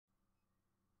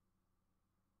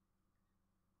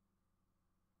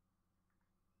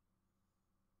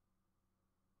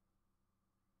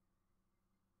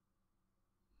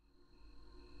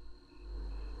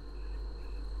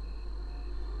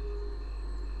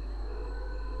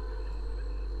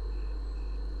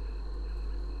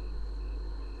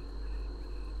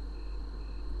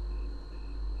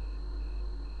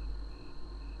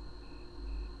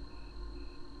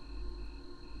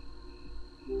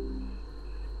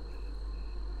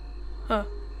Huh.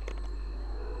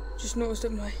 Just noticed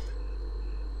it, my.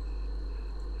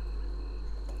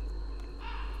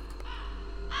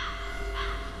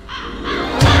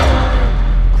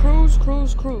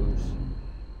 Cruise.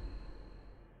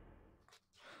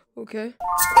 Okay.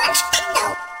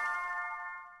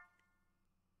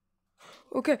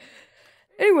 Okay.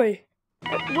 Anyway,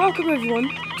 welcome everyone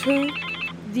to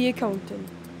the accountant.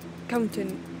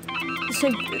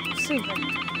 Same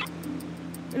thing.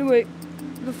 Anyway,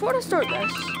 before I start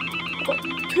this, I've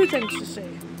got two things to say.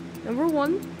 Number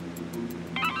one,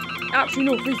 actually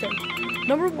no, three things.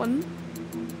 Number one,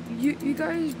 you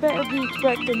guys better be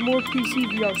expecting more PC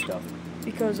VR stuff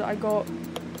because I got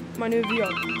my new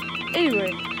VR.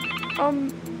 Anyway,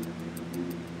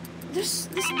 this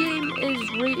game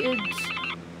is rated,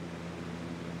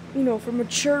 you know, for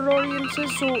mature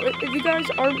audiences. So if you guys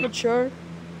aren't mature,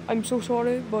 I'm so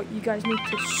sorry, but you guys need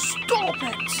to stop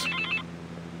it.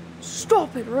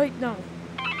 Stop it right now.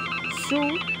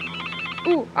 So,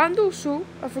 oh, and also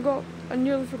I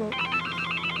nearly forgot.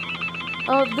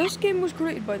 This game was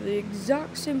created by the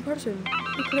exact same person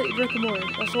who created Rick and Morty.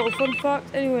 That's a little fun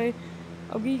fact. Anyway,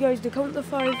 I'll give you guys the count to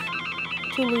 5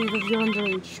 to leave if you're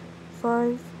underage.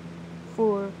 5,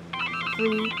 4,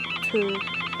 3, 2,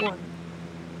 1.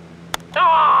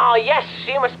 Ah, yes,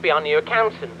 you must be our new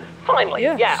accountant. Finally,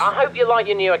 yes. Yeah, I hope you like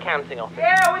your new accounting office.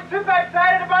 Yeah, we're super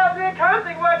excited about the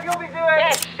accounting work you'll be doing.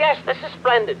 Yes, this is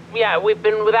splendid. Yeah, we've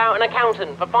been without an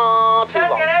accountant for far too long.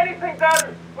 Can't get anything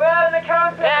done without an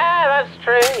accountant. Yeah, that's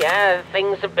true. Yeah,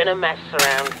 things have been a mess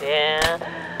around here.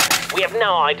 We have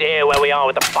no idea where we are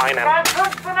with the finance. Can't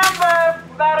crunch the numbers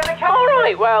without an accountant. All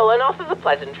right, well, enough of the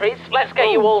pleasantries. Let's get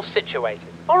you all situated.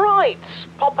 All right,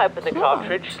 pop open the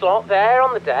cartridge slot there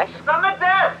on the desk. It's on the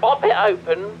desk. Pop it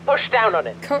open, push down on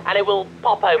it, and it will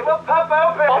pop open. It will pop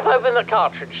open. Pop open the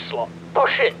cartridge slot.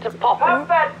 Push it to pop Pop it.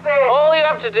 that thing. All you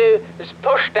have to do is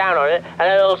push down on it,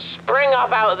 and it'll spring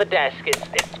up out of the desk.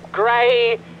 It's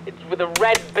grey. It's with a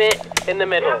red bit in the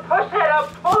middle. Yeah, push it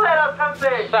up. Pull it up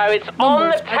something. So it's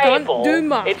on the table. Do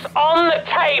math. It's on the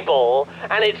table,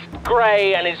 and it's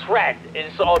grey and it's red.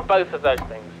 It's on both of those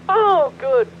things. Oh,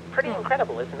 good. Pretty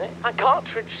incredible, isn't it? A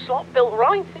cartridge slot built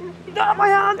right into my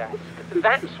hand. desk.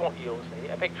 That's what you'll see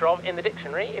a picture of in the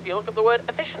dictionary if you look up the word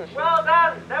efficiency. Well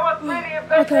done. That was really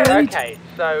efficient. Okay,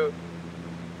 so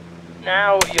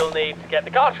now you'll need to get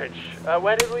the cartridge.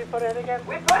 Where did we put it again?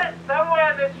 We put it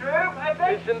somewhere in this room, I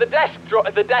think. It's in the desk drawer.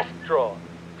 The desk drawer.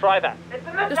 Try that. It's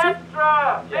in the desk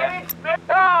drawer. Yeah.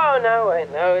 Oh no,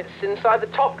 wait, no. It's inside the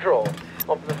top drawer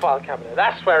of the file cabinet.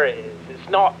 That's where it is. It's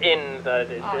not in the.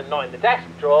 It's not in the desk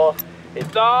drawer.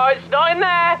 It's not in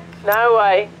there. No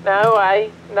way,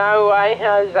 Jose.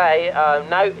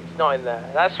 No, it's not in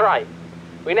there. That's right.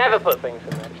 We never put things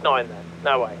in there. It's not in there.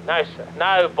 No way. No, sir.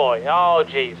 No, boy. Oh,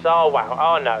 jeez. Oh, wow.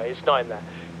 Oh, no. It's not in there.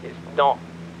 It's not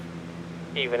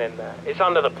even in there. It's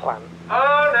under the plant.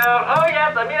 Oh, no. Oh,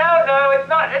 yes. I mean, oh, no. It's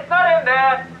not in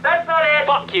there. That's not it.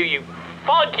 Fuck you,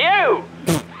 Fuck you!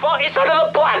 It's under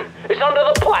the plant. It's under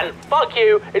the plant. Fuck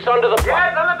you. It's under the plant.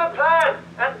 Yes, under the plant.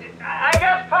 And I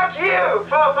guess fuck you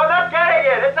for not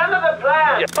getting it. It's under the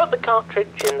plant. Yeah, put the cartridge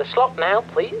in the slot now,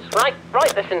 please. Right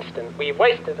this instant. We've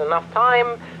wasted enough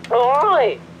time. All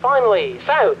right, finally.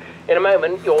 So, in a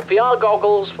moment, your VR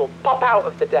goggles will pop out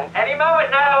of the desk. Any moment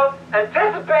now.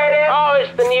 Anticipate it. Oh,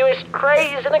 it's the newest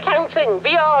craze in accounting.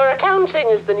 VR accounting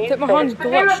is the new thing. My hand's The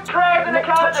newest craze in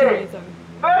accounting.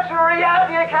 Virtual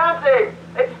reality accounting.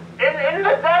 It's in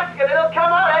the desk and it'll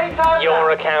come out anytime. Your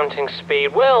accounting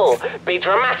speed will be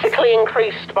dramatically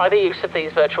increased by the use of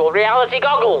these virtual reality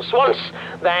goggles. Once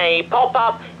they pop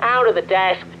up out of the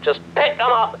desk, just pick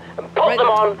them up and put them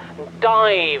on and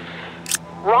dive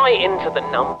right into the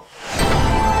numbers.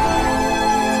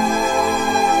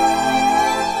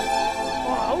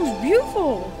 Wow, that was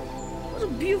beautiful. That was a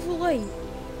beautiful light.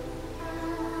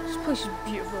 This place is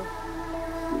beautiful.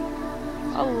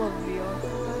 I love VR.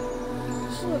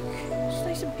 Just look, it's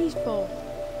nice and peaceful.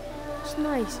 It's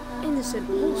nice, innocent,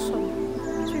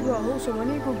 wholesome. Speaking about wholesome, I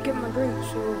need to go get my drink,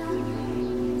 so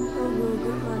I'll go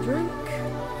get my drink.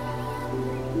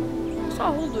 What's that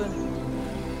hole doing?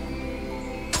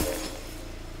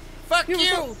 Fuck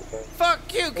you!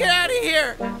 Fuck you! Get out of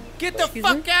here! Get the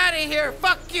fuck out of here!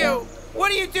 Fuck you!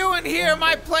 What are you doing here in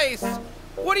my place?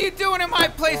 What are you doing in my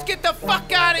place? Get the fuck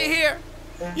out of here!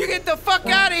 You get the fuck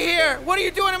out of here! What are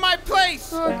you doing in my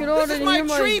place? Oh, This is my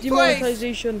tree place!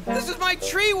 This is my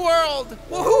tree world!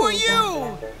 Well, who are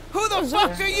you? Who the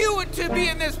fuck are you to be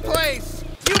in this place?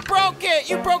 You broke it!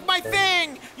 You broke my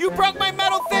thing! You broke my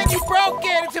metal thing! You broke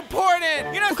it! It's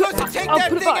important! You're not supposed to take that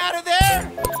thing out of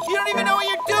there! You don't even know what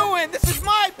you're doing! This is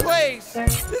my place!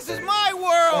 This is my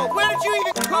world! Where did you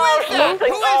even... Who is that?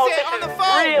 on the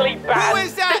phone? Really bad. Who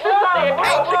is that? This is not the Hey,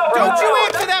 accounting don't you program.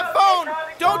 answer that phone!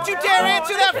 Don't you dare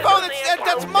answer that phone!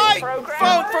 That's my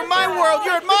phone from my world.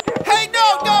 You're at my. Hey,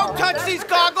 no! Don't touch these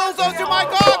goggles. Those are my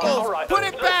goggles. Put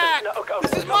it back.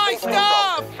 This is my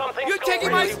stuff. You're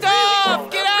taking my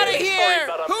stuff. Get out of here.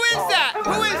 Who is that?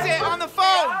 Who is it on the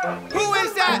phone? Who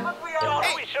is that?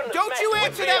 Hey, don't you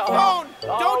answer that phone!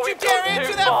 Don't you dare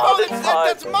answer that phone!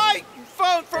 That's my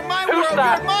phone from my world. You're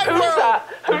in my world.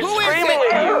 Who is it?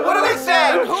 What are they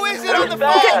saying? Who is it on the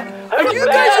phone? You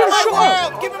guys Get are my shut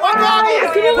world. up. Give me my goggles.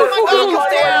 Put my goggles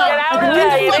down. Get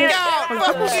the fuck out.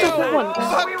 Fuck you.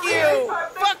 Fuck you.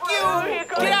 Fuck you.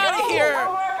 Get out of here.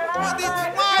 This is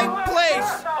my place.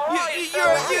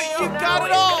 You got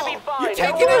it all. You're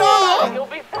taking it all.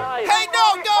 Hey,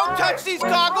 no, don't touch these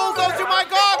goggles. Those are my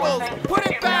goggles. Put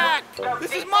it back.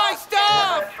 This is my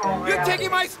stuff. You're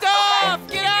taking my stuff.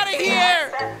 Get out of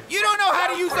here. You don't know how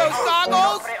to use those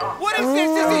goggles. What is this?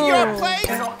 This is your place.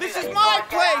 This is my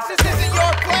place. This isn't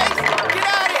your place. Get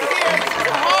out of here. This is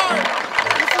hard.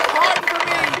 This is hard for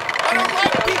me. I don't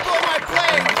like people in my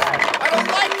place. I don't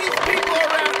like these people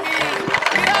around me.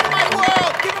 Get out of my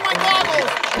world. Give me my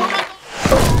goggles. Put my...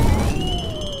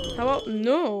 How about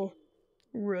no?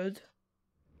 Rude.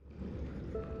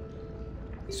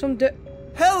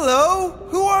 Hello!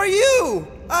 Who are you?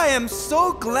 I am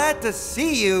so glad to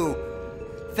see you.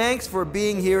 Thanks for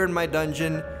being here in my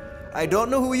dungeon. I don't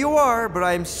know who you are, but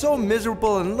I am so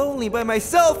miserable and lonely by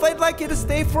myself. I'd like you to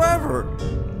stay forever.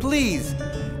 Please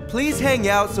hang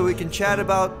out so we can chat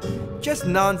about just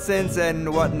nonsense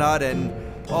and whatnot and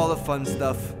all the fun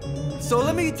stuff. So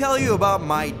let me tell you about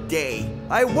my day.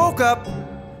 I woke up,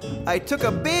 I took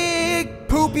a big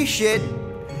poopy shit,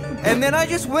 and then I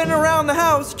just went around the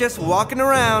house, just walking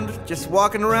around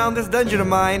this dungeon of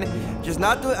mine.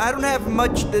 I don't have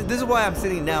much. This is why I'm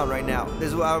sitting down right now.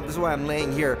 This is why I'm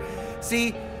laying here.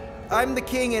 See, I'm the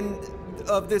king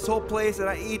of this whole place, and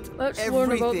I eat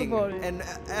everything. And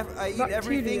I eat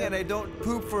everything, and I don't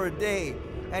poop for a day.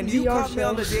 And you caught me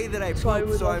on the day that I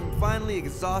pooped, so I'm finally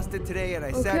exhausted today, and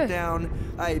I sat down.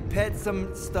 I pet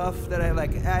some stuff that I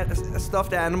like,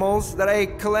 stuffed animals that I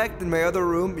collect in my other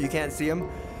room. You can't see them,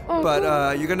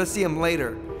 but you're gonna see them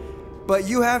later. But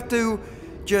you have to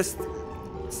just,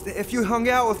 if you hung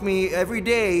out with me every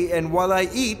day, and while I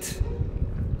eat,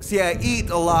 see, I eat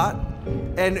a lot.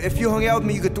 And if you hung out with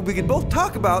me, we could both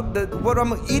talk about what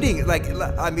I'm eating. Like,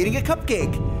 I'm eating a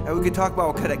cupcake, and we could talk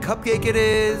about what kind of cupcake it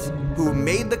is, who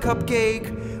made the cupcake.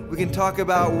 We can talk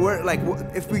about where, like,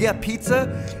 if we got pizza,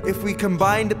 if we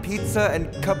combined the pizza and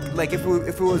if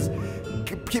it was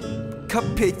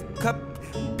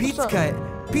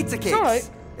pizza cakes. Sorry.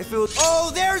 If it was,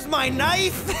 oh, there's my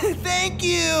knife. Thank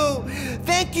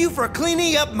you for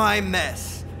cleaning up my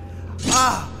mess.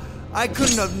 I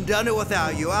couldn't have done it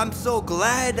without you. I'm so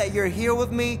glad that you're here with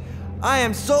me. I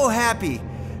am so happy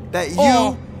that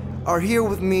you are here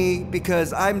with me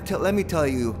because let me tell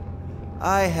you,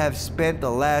 I have spent the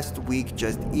last week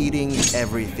just eating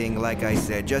everything, like I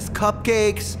said. Just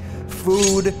cupcakes,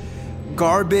 food,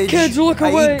 garbage. Kids, look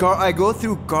away. I go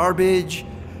through garbage,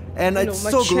 and I'm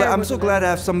so glad to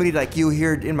have somebody like you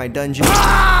here in my dungeon.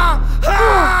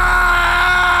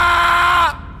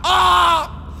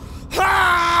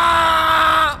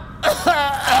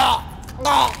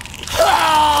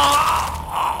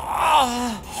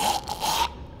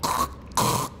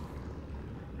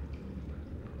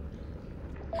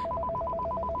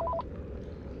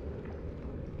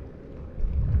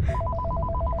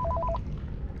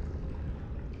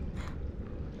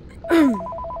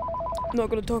 Not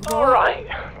gonna talk about Alright,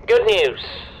 good news.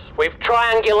 We've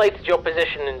triangulated your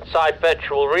position inside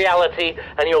virtual reality,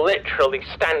 and you're literally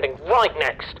standing right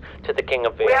next to the King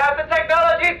of VR. We have the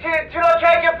technology to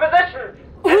locate your position.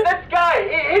 And this guy,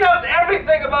 he knows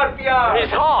everything about VR.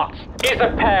 His heart is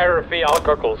a pair of VR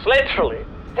goggles, literally.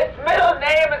 His middle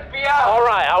name is VR.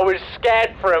 Alright, I was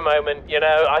scared for a moment, you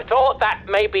know. I thought that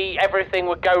maybe everything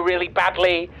would go really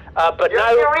badly, but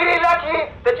no. You're really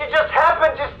lucky that you just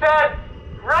happened to stand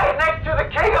right next to the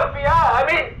King of VR. I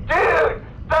mean, dude,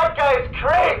 that guy's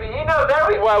crazy. He knows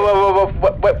everything.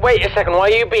 Wait a second. Why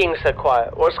are you being so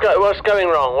quiet? What's going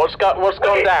wrong? What's gone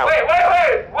down? Wait.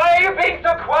 Why are you being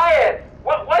so quiet?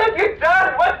 What have you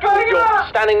done? What's going You're on?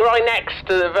 standing right next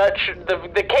to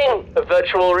the king of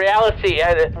virtual reality.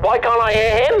 Why can't I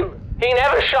hear him? He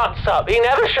never shuts up. Is he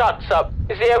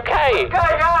okay? What's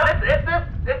going on?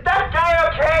 Is that guy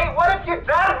okay? What have you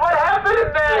done? What happened in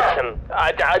there? Listen,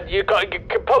 you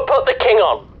put the king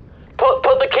on. Put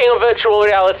the king of virtual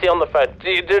reality on the phone. Hand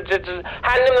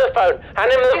him the phone. He's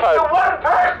the one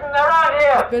person around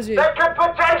here Busy. that could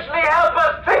potentially help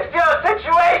us fix your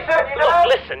situation, you know?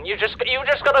 Look, listen, You just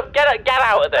gotta get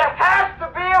out of There there. has to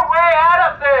be a way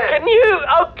out of this! Can you?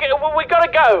 Okay, well, we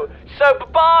gotta go. So,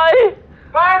 bye.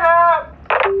 Bye now!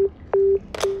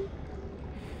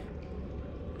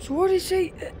 So what did he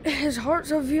say? His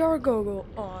heart's a VR goggle.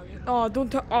 Oh,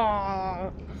 don't tell.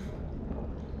 Oh.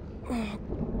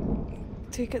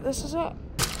 Take it. This is it.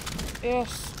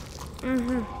 Yes.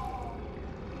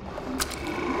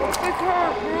 What's the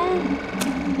car, bro?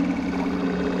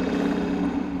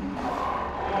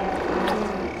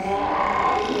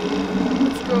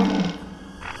 Let's go.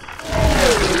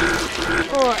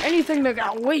 Oh, anything to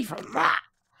get away from that.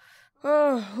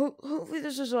 Hopefully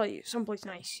this is like someplace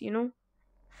nice, you know?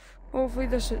 Hopefully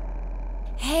this is...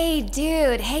 Hey,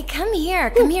 dude. Hey, come here.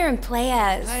 Come here and play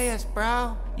us. Play us,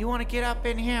 bro. You want to get up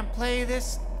in here and play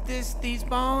these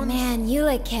bones? Man, you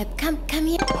a kid. Come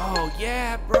here. Oh,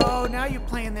 yeah, bro. Now you're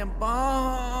playing them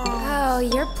bones. Oh,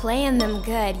 you're playing them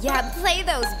good. Yeah, play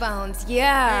those bones.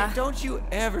 Yeah. Hey, don't you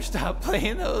ever stop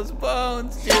playing those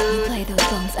bones, dude. You play those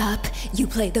bones up. You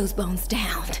play those bones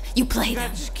down. You play You them.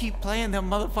 gotta just keep playing them,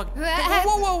 motherfucker.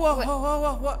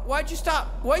 Whoa. Why'd you stop?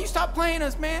 Why'd you stop playing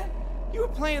us, man? You were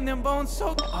playing them bones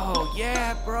so... Oh,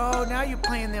 yeah, bro. Now you're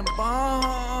playing them bones.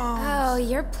 Oh,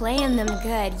 you're playing them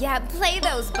good. Yeah, play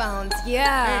those bones.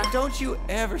 Yeah. Hey, don't you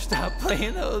ever stop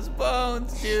playing those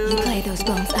bones, dude. You play those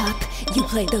bones up. You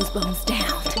play those bones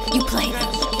down. You play You gotta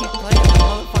them. just keep playing those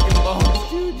motherfucking bones,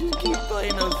 dude. Just keep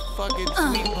playing those fucking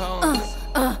sweet bones.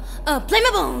 Play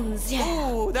my bones.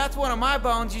 Yeah. Ooh, that's one of my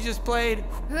bones you just played.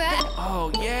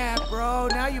 Oh, yeah, bro.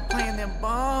 Now you're playing them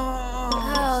bones.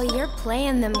 Oh, you're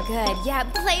playing them good. Yeah,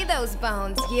 play those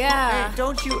bones. Yeah. Hey,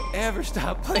 don't you ever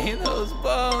stop playing those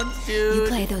bones, dude. You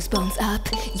play those bones up.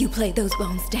 You play those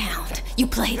bones down. You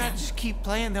play You them. gotta just keep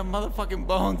playing them motherfucking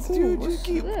bones, dude. what's Just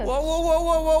keep. this?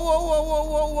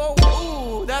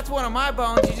 Whoa. Ooh, that's one of my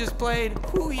bones you just played.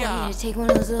 Ooh, I'm yeah. gonna take one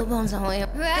of those little bones on the way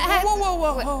up.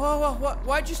 Whoa.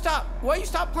 Why'd you stop? Why'd you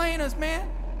stop playing us, man?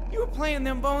 You were playing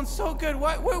them bones so good.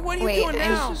 What are you Wait, doing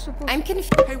now? I'm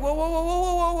confused. Hey,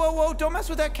 whoa. Don't mess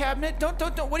with that cabinet. Don't.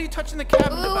 What are you touching the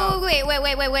cabinet about?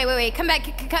 Wait. Come back.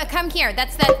 Come here.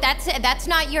 That's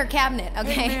not your cabinet,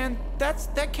 okay? Hey, man,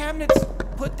 that cabinet's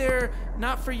put there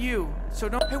not for you. So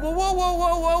don't. Hey,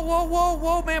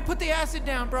 whoa, man, put the acid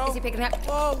down, bro. Is he picking it up?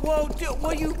 Whoa, dude,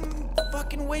 what are you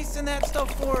fucking wasting that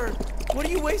stuff for? What are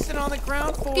you wasting on the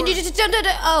ground for?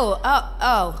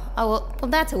 Well,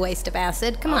 that's a waste of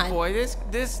acid. Come on. Boy, this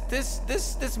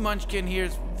munchkin here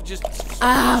is just.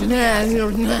 Ah, man.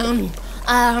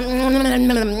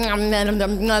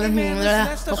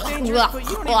 That stuff's dangerous, but you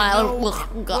don't even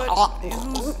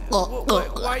know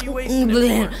why are you wasting it for,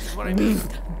 is what I mean.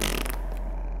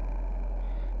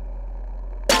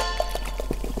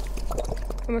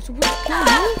 Am I supposed to kill you?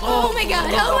 Oh my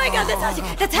god,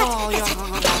 that's hot.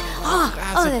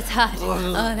 Oh, that's hot.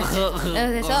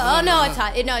 Oh no, it's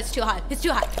hot. No, it's too hot.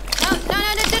 No.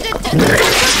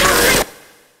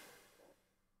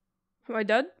 Am I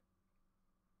dead?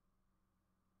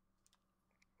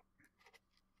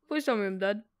 Please tell me I'm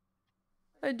dead.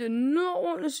 I do not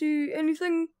want to see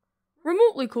anything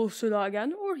remotely close to that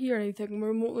again, or hear anything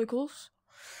remotely close.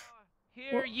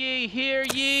 Hear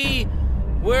ye.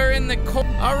 We're in the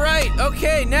All right,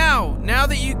 okay, now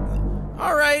that you...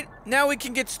 All right, now we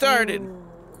can get started.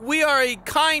 We are a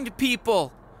kind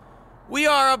people. We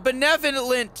are a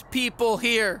benevolent people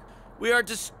here. We are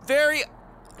just very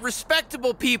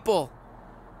respectable people.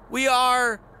 We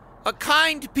are a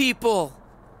kind people.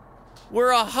 We're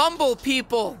a humble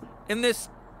people in this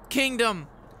kingdom.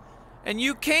 And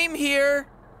you came here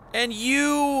and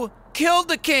you killed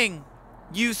the king.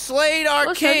 You slayed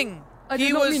our king.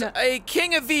 He was a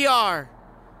king of VR.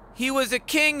 He was a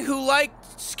king who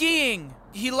liked skiing.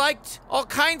 He liked all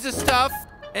kinds of stuff,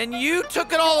 and you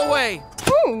took it all away.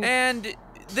 Ooh. And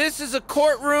this is a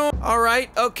courtroom. All right,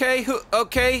 okay,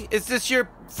 is this your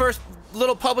first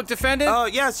little public defendant? Oh,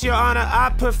 yes, Your Honor. I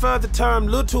prefer the term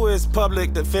lituous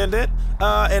public defendant.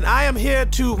 And I am here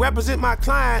to represent my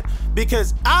client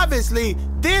because obviously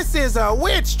this is a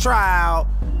witch trial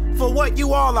for what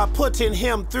you all are putting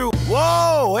him through.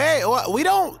 Whoa, hey, we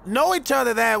don't know each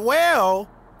other that well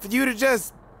for you to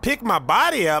just pick my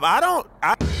body up. Well,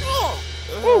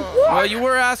 you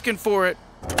were asking for it.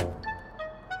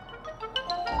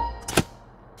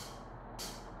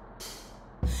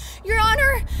 Your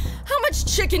Honor, how much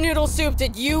chicken noodle soup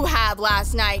did you have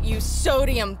last night, you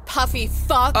sodium puffy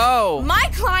fuck? Oh. My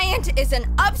client is an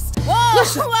Whoa,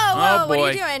 Listen. whoa, what boy.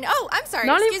 are you doing? Oh, I'm sorry,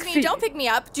 Not excuse me, even- don't pick me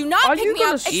up. Do not Are pick you me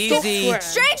gonna up. stop Easy. swearing?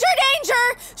 Stranger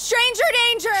danger! Stranger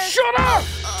danger! Shut up!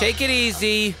 Take it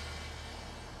easy.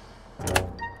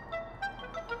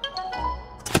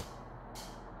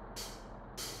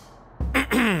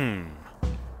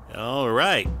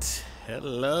 right.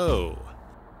 Hello.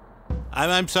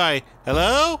 I'm sorry.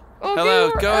 Hello? Okay,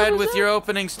 Hello, go ahead with your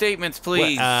opening statements,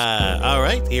 please. All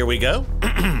right, here we go.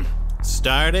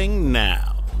 Starting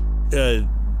now.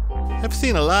 I've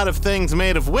seen a lot of things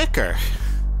made of wicker.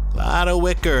 A lot of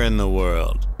wicker in the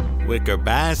world. Wicker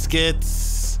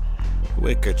baskets,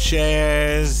 wicker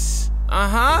chairs,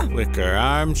 wicker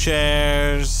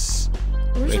armchairs,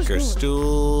 wicker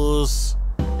stools,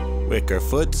 wicker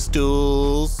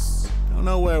footstools. Don't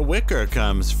know where wicker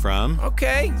comes from.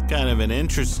 Okay. It's kind of an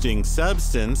interesting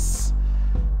substance.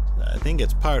 I think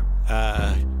it's part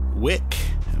wick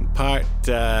and part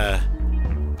Is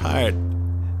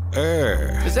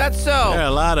that so? There are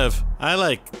a lot of, I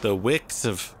like the wicks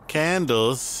of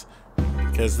candles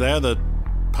because they're the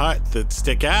part that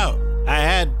stick out. I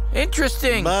had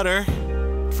Interesting. butter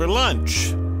for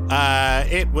lunch.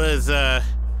 It was a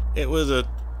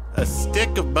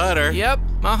stick of butter. Yep.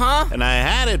 And I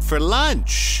had it for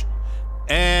lunch.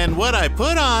 And what I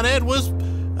put on it was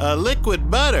liquid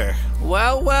butter.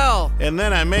 Well. And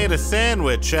then I made a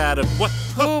sandwich out of what?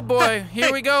 Oh boy,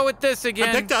 here we go with this again.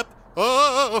 I'm picked up.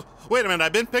 Oh, wait a minute.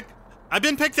 I've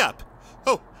been picked up.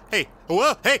 Oh, hey,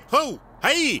 whoa, hey, oh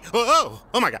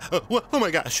my God, oh my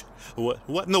gosh,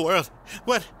 what in the world?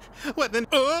 What then?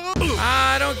 Oh.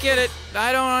 I don't get it.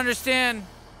 I don't understand.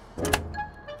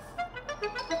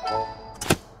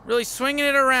 Really swinging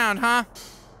it around, huh?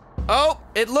 Oh,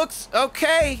 it looks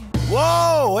okay.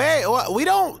 Whoa, hey, we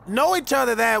don't know each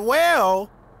other that well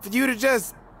for you to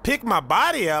just pick my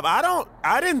body up.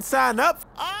 I didn't sign up.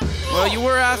 Well, you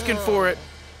were asking for it.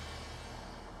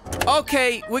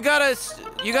 Okay, you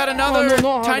got another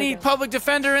tiny public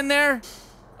defender in there?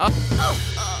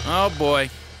 Oh boy.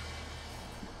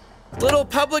 Little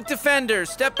public defender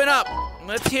stepping up.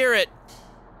 Let's hear it.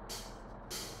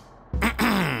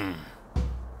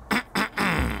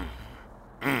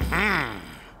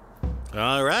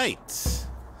 All right.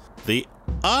 The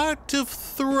art of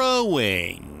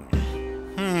throwing.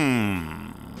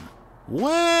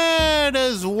 Where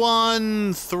does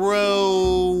one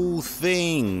throw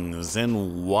things,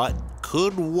 and what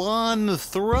could one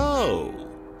throw?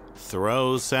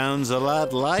 Throw sounds a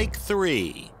lot like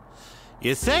three.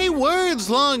 You say words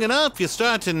long enough, you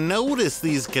start to notice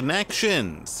these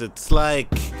connections. It's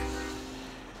like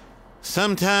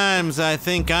sometimes I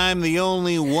think I'm the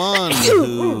only one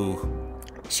who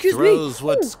throws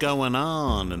what's going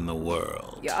on in the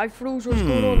world. Yeah, I froze what's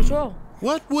going on as well.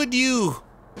 What would you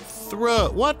throw?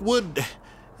 What would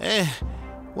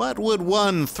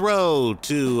one throw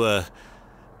to?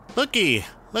 Looky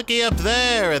up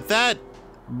there at that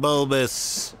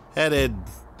bulbous-headed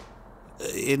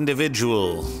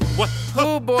individual. What?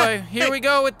 Oh boy, here we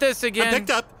go with this again. I'm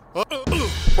picked up.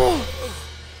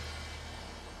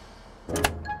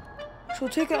 So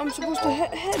take it, I'm supposed to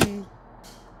hit him.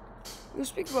 You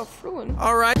speak about throwing.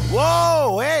 All right.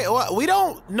 Whoa, hey, we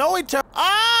don't know each other.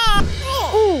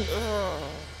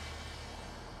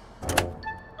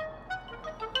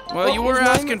 Well, you were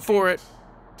asking for it.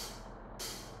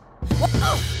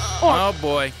 Oh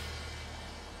boy.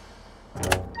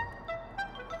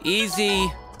 Easy.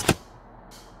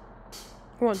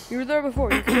 Come on, you were there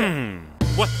before. You can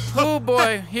What? Oh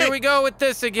boy, here we go with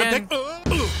this again.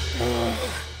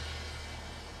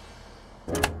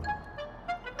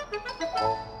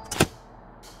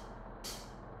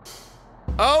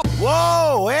 Oh!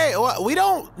 Whoa, hey, we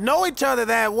don't know each other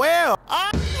that well.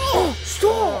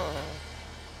 Stop!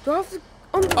 Do I have to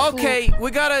Okay, you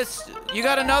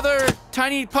got another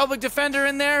tiny public defender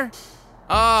in there?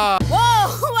 Whoa,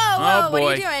 Oh, what are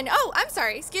boy. you doing? Oh, I'm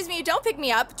sorry. Excuse me. Don't pick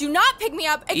me up. Do not pick me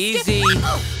up. Easy.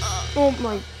 Oh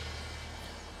my.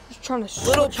 Just trying to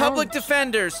Little switch public arms.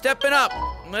 defender stepping up.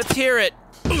 Let's hear it.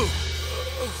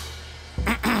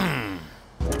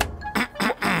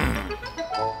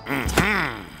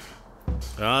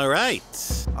 All right.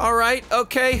 All right,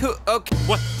 okay, okay.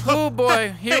 What? Oh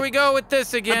boy, here we go with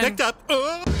this again. I'm picked up.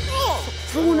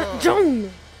 Throwing it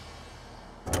down.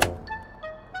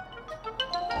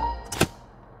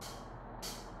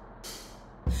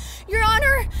 Your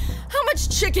Honor, how much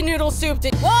chicken noodle soup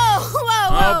did? Whoa,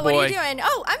 what are boy. you doing?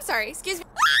 Oh, I'm sorry. Excuse me.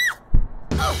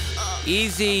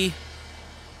 Easy.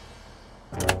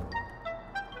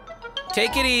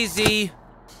 Take it easy.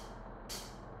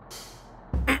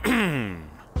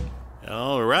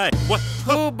 All right. What?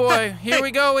 Oh boy, here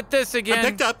we go with this again. I'm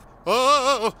picked up.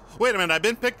 Oh, wait a minute. I've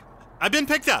been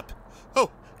picked up.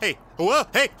 Oh, hey, whoa,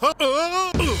 hey,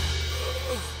 oh.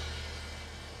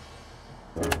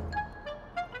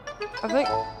 I think.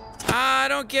 I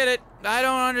don't get it. I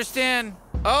don't understand.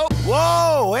 Oh,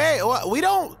 Whoa, hey, we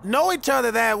don't know each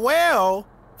other that well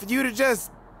for you to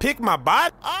just pick my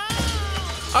body.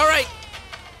 All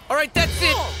right, that's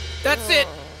it. That's it.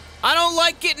 I don't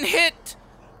like getting hit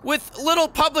with little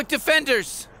public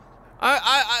defenders.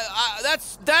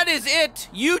 That is it.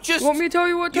 You just Want me to tell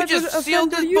you what type you of just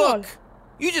sealed offender the you book. are?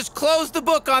 You just closed the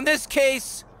book on this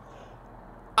case.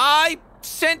 I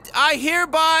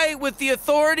hereby, with the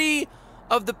authority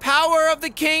of the power of the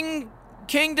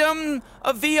kingdom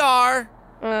of VR,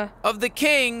 of the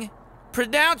king,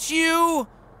 pronounce you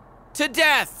to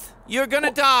death. You're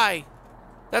gonna die.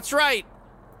 That's right.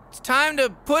 It's time to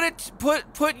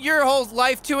put your whole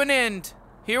life to an end.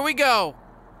 Here we go.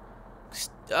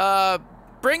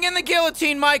 Bring in the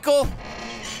guillotine, Michael.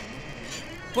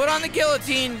 Put on the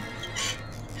guillotine.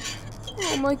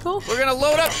 Oh, Michael. We're gonna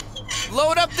load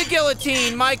up the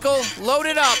guillotine, Michael. Load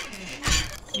it up.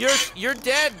 You're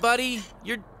dead, buddy.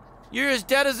 You're as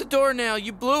dead as a doornail.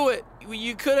 You blew it.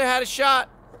 You could have had a shot.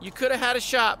 You could have had a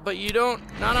shot, but you don't.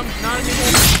 Not anymore.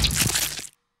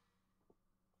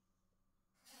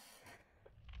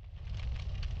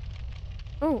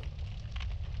 Oh.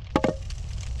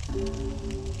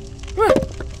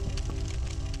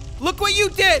 Look what you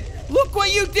did! Look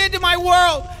what you did to my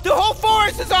world! The whole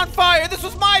forest is on fire! This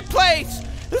was my place!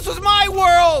 This was my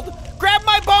world! Grab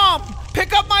my bomb!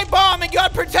 Pick up my bomb and you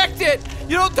gotta protect it!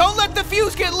 You don't let the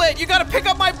fuse get lit! You gotta pick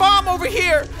up my bomb over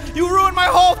here! You ruined my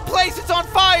whole place! It's on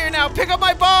fire now! Pick up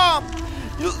my bomb!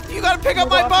 You gotta pick up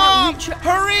my bomb!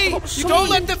 Hurry! You don't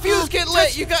let the fuse get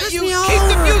lit! You keep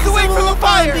the fuse away from the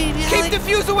fire! Keep the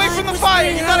fuse away from the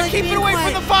fire! You gotta keep it away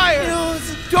from the fire!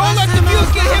 Don't let the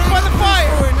fuse get hit by the fire!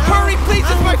 Hurry, please!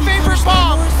 It's my favorite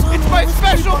bomb! It's my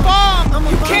special bomb!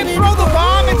 You can't throw the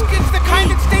bomb! It's the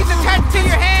kind that stays attached to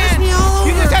your hand!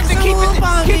 You just have to keep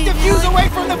the fuse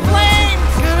away from the flames!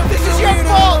 This is your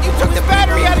fault! You took the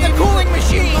battery out of the cooling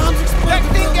machine! That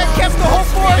thing that kept the whole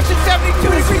forest at 72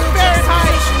 degrees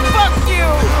Fahrenheit! Fuck you!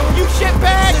 You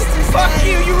shitbag! Fuck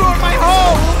you! You ruined my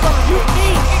home! You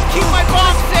keep my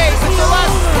bomb safe! It's the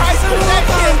last prized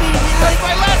possession! That's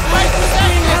my last prized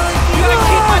possession! You gotta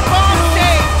keep my bomb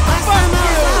safe! Fuck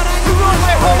you! You ruined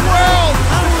my whole world!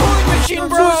 The cooling machine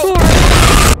broke!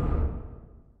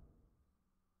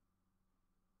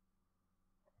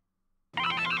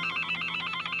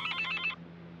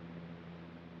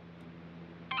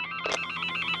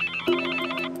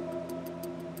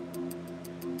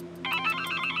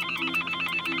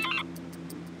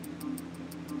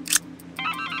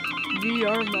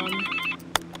 VR man.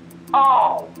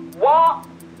 Oh, what?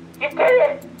 You did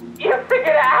it! You figured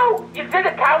it out! You did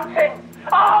accounting!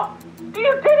 Oh,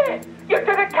 you did it! You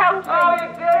did accounting! Oh, you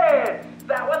did!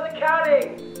 That was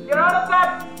accounting! You're out of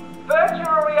that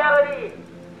virtual reality!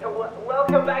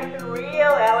 Welcome back to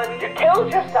reality. You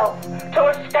killed yourself to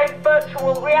escape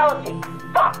virtual reality!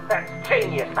 Fuck, that's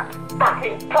genius! That's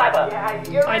fucking clever! Yeah,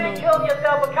 you really killed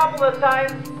yourself a couple of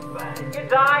times. You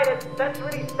died, and that's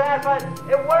really sad, but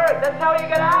it worked. That's how you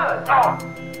got out. Oh,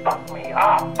 fuck me.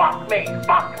 Oh, fuck me.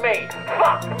 Fuck me.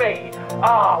 Fuck me.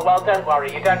 Oh, well, don't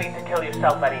worry. You don't need to kill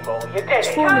yourself anymore. You did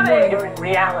it. You're in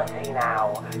reality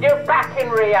now. You're back in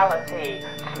reality.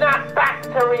 Snap back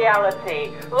to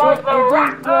reality. Like the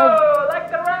rat. Oh, like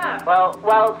the rat.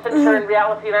 Well, since you're in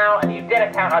reality now and you did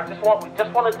account, I just wanted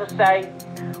to say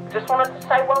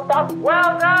well done.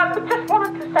 Well done. Just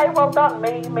wanted to say well done.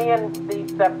 Me and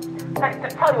these,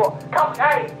 tell you what, come,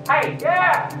 hey,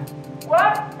 yeah.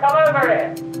 What? Come over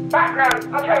here.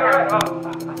 Background. Okay, right. Oh,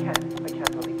 I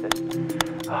can't believe this.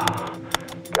 Oh,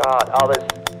 God, all this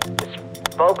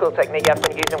vocal technique I've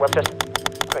been using was just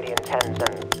pretty intense,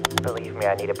 and believe me,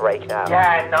 I need a break now.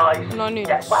 Yeah, nice. No need.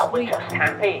 Yeah, well, we're just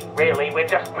happy, really. We're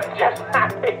just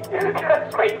happy.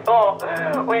 Because we thought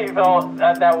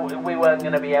that we weren't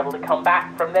going to be able to come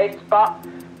back from this, but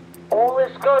all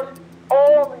is good.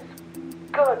 All is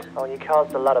good. Well, you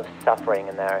caused a lot of suffering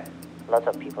in there. Lots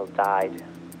of people died.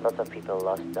 Lots of people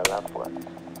lost their loved ones.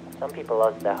 Some people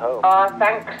lost their home.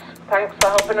 Thanks for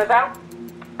helping us out.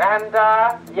 And,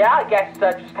 yeah, I guess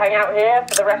just hang out here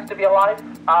for the rest of your life.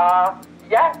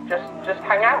 Yeah, just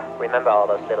hang out. Remember all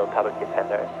those little public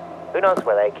defenders? Who knows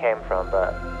where they came from,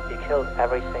 but you killed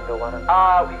every single one of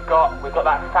them. We've got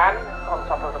that fan on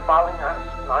top of the filing.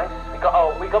 That's nice.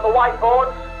 We got the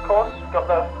whiteboard, of course. Got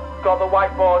the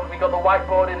whiteboard. We got the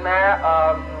whiteboard in there.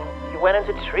 You went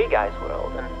into Tree Guy's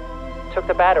world and took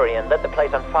the battery and lit the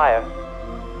place on fire.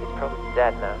 He's probably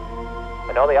dead now.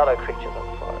 And all the other creatures of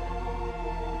the forest.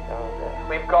 They're all dead.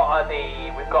 We've got the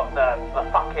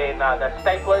fucking the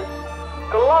staplers.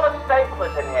 Got a lot of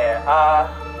staplers in here.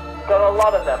 Got a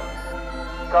lot of them.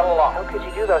 Got a lot. How could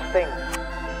you do those things?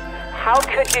 How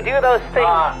could you do those things?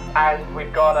 And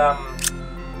we've got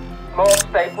more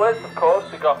staplers, of course.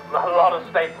 We've got a lot of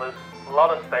staplers. A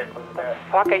lot of staplers there.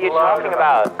 What the fuck are you talking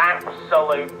about?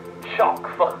 Absolute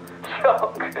chock full.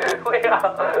 Chock. We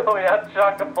are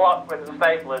chock-a-block with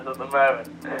staplers at the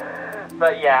moment.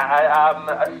 But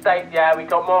yeah, we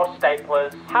got more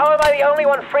staplers. How am I the only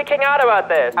one freaking out about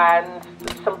this? And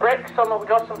some bricks we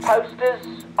got some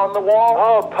posters on the wall.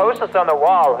 Oh, posters on the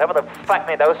wall. Whoever the fuck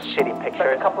made those shitty Spent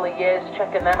pictures? a couple of years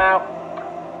checking them out.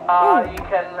 You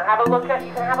can have a look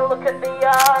at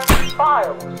the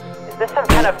files. Is this some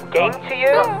kind of game to you?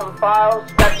 Got some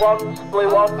files, red ones,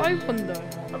 blue ones. I wonder.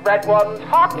 Red ones.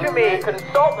 Talk to me. You can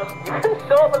sort them. You can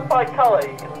sort them by colour.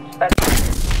 You can spend.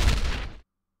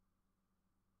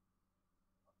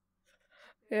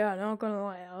 Yeah, not gonna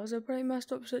lie, that was a pretty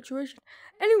messed up situation.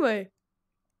 Anyway,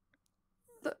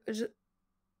 is it?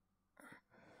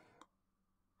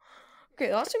 Okay,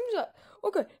 that seems that.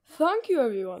 Okay, thank you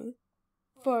everyone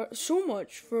for so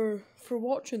much for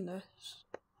watching this.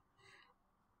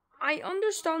 I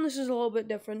understand this is a little bit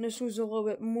different. This was a little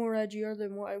bit more edgier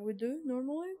than what I would do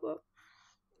normally, but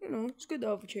you know, it's good to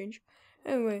have a change.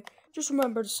 Anyway, just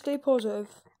remember to stay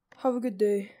positive. Have a good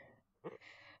day.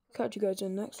 Catch you guys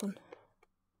in the next one.